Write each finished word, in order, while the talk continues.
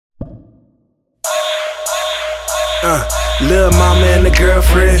Lil' mama and the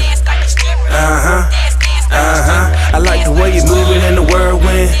girlfriend. I like the way you moving in the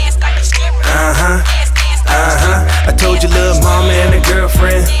whirlwind. I told you, lil' mama and the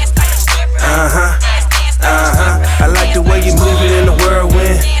girlfriend. I like the way you moving in the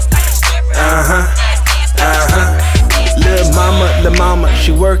whirlwind. Lil' mama,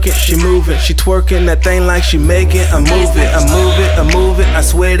 she working, she moving, she twerking that thing like she making. I move it, I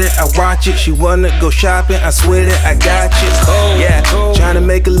swear that I watch it. She wanna go shopping, I swear that I got you. Yeah, tryna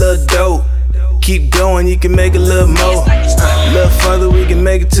make a little dough. Keep going, you can make a little more. A little further, we can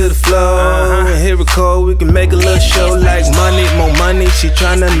make it to the floor. And here record, we can make a little show like money, more money. She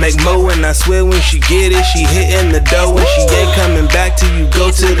tryna make more, and I swear when she get it, she hitting the dough. And she ain't coming back till you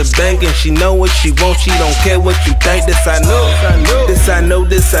go to the bank. And she know what she wants, she don't care what you think. This I know, this I know,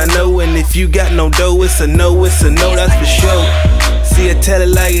 this I know. And if you got no dough, it's a no, that's for sure. See, I tell it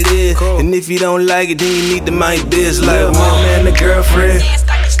like it is. And if you don't like it, then you need to mind biz. Like mama and the girlfriend.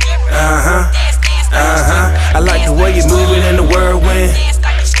 I like the way you moving in the whirlwind.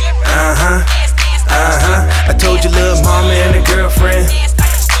 I told you, lil' mama and the girlfriend.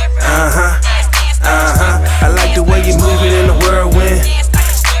 I like the way you moving in the whirlwind.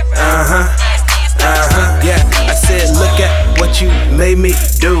 Yeah, I said, look at what you made me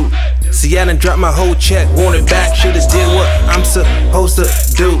do. See, I done dropped my whole check, want it back. Should've did what I'm supposed to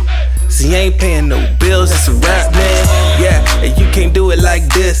do. See, I ain't paying no bills, it's a rap, man. Yeah, and you can't do it like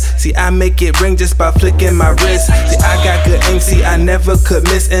this. See, I make it ring just by flicking my wrist. See, I got good aim, see, I never could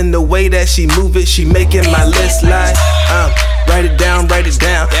miss. And the way that she move it, she making my list like, write it down, write it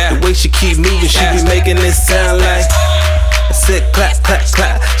down. The way she keep moving, she be making it sound like, I said clap, clap,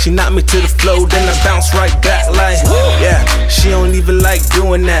 clap. She knocked me to the floor, then I bounce right back like, yeah, she don't even like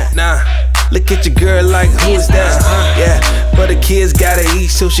doing that, nah. Look at your girl like, who is that? Yeah, but the kids gotta eat,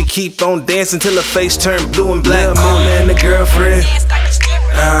 so she keep on dancing till her face turn blue and black. Lil' mama and the girlfriend.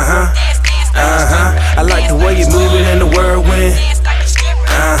 I like the way you moving in the whirlwind.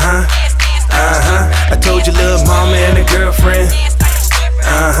 I told you, lil' mama and the girlfriend.